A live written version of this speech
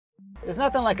There's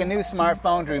nothing like a new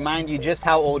smartphone to remind you just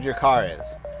how old your car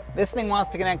is. This thing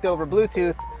wants to connect over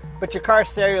Bluetooth, but your car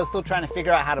stereo is still trying to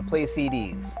figure out how to play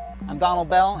CDs. I'm Donald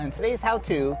Bell, and in today's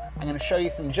how-to, I'm going to show you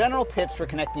some general tips for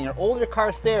connecting your older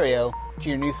car stereo to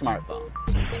your new smartphone.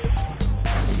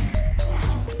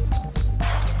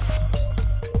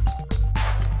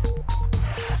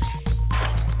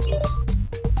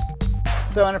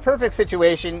 So in a perfect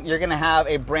situation, you're going to have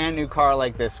a brand new car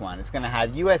like this one. It's going to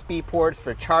have USB ports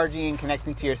for charging and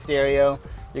connecting to your stereo.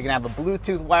 You're going to have a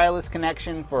Bluetooth wireless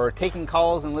connection for taking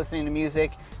calls and listening to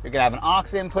music. You're going to have an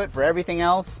aux input for everything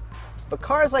else. But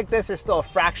cars like this are still a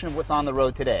fraction of what's on the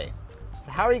road today. So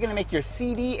how are you going to make your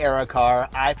CD era car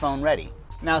iPhone ready?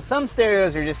 Now some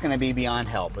stereos are just going to be beyond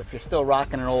help. If you're still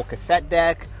rocking an old cassette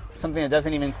deck, something that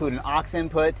doesn't even include an aux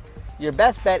input, your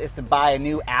best bet is to buy a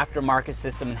new aftermarket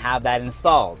system and have that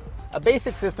installed. A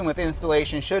basic system with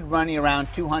installation should run you around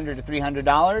 $200 to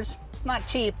 $300. It's not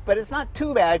cheap, but it's not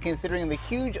too bad considering the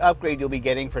huge upgrade you'll be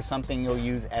getting for something you'll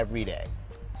use every day.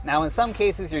 Now in some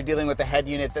cases you're dealing with a head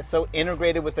unit that's so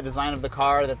integrated with the design of the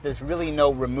car that there's really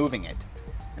no removing it.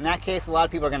 In that case, a lot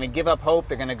of people are going to give up hope.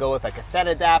 They're going to go with a cassette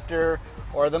adapter,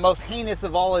 or the most heinous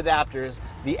of all adapters,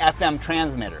 the FM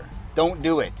transmitter. Don't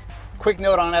do it. Quick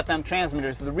note on FM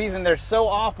transmitters, the reason they're so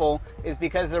awful is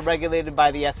because they're regulated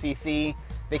by the FCC.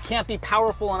 They can't be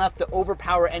powerful enough to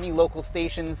overpower any local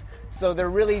stations, so they're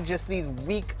really just these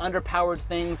weak, underpowered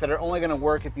things that are only going to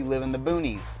work if you live in the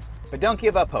boonies. But don't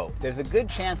give up hope. There's a good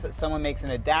chance that someone makes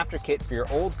an adapter kit for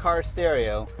your old car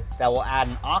stereo that will add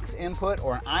an aux input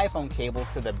or an iPhone cable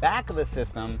to the back of the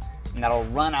system, and that'll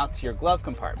run out to your glove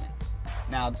compartment.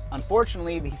 Now,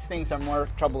 unfortunately, these things are more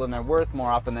trouble than they're worth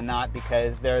more often than not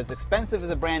because they're as expensive as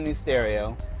a brand new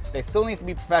stereo, they still need to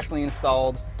be professionally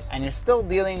installed, and you're still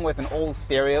dealing with an old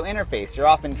stereo interface. You're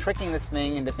often tricking this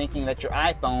thing into thinking that your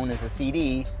iPhone is a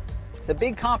CD. It's a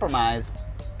big compromise,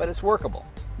 but it's workable.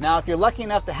 Now, if you're lucky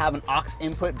enough to have an aux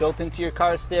input built into your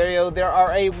car stereo, there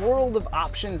are a world of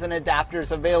options and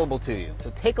adapters available to you.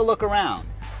 So take a look around.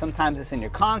 Sometimes it's in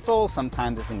your console,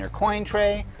 sometimes it's in your coin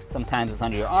tray, sometimes it's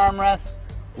under your armrest.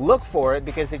 Look for it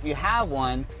because if you have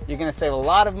one, you're going to save a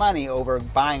lot of money over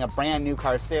buying a brand new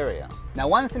car stereo. Now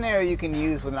one scenario you can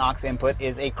use with an aux input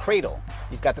is a cradle.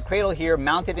 You've got the cradle here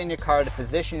mounted in your car to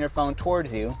position your phone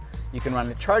towards you. You can run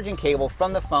a charging cable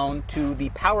from the phone to the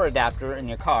power adapter in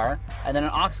your car, and then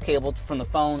an aux cable from the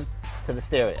phone to the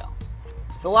stereo.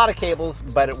 It's a lot of cables,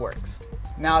 but it works.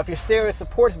 Now if your stereo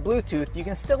supports Bluetooth, you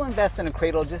can still invest in a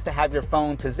cradle just to have your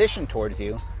phone positioned towards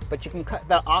you, but you can cut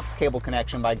that aux cable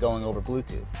connection by going over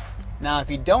Bluetooth. Now if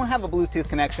you don't have a Bluetooth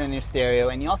connection in your stereo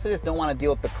and you also just don't want to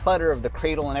deal with the clutter of the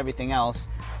cradle and everything else,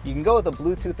 you can go with a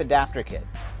Bluetooth adapter kit.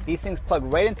 These things plug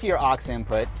right into your aux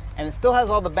input, and it still has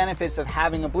all the benefits of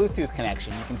having a Bluetooth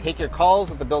connection. You can take your calls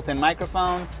with the built-in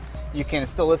microphone, you can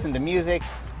still listen to music,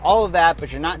 all of that,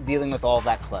 but you're not dealing with all of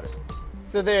that clutter.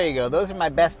 So there you go, those are my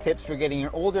best tips for getting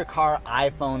your older car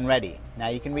iPhone ready. Now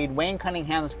you can read Wayne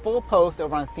Cunningham's full post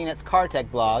over on CNET's Car Tech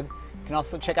blog. You can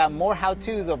also check out more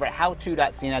how-tos over at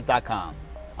howto.cnet.com.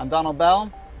 I'm Donald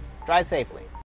Bell. Drive safely.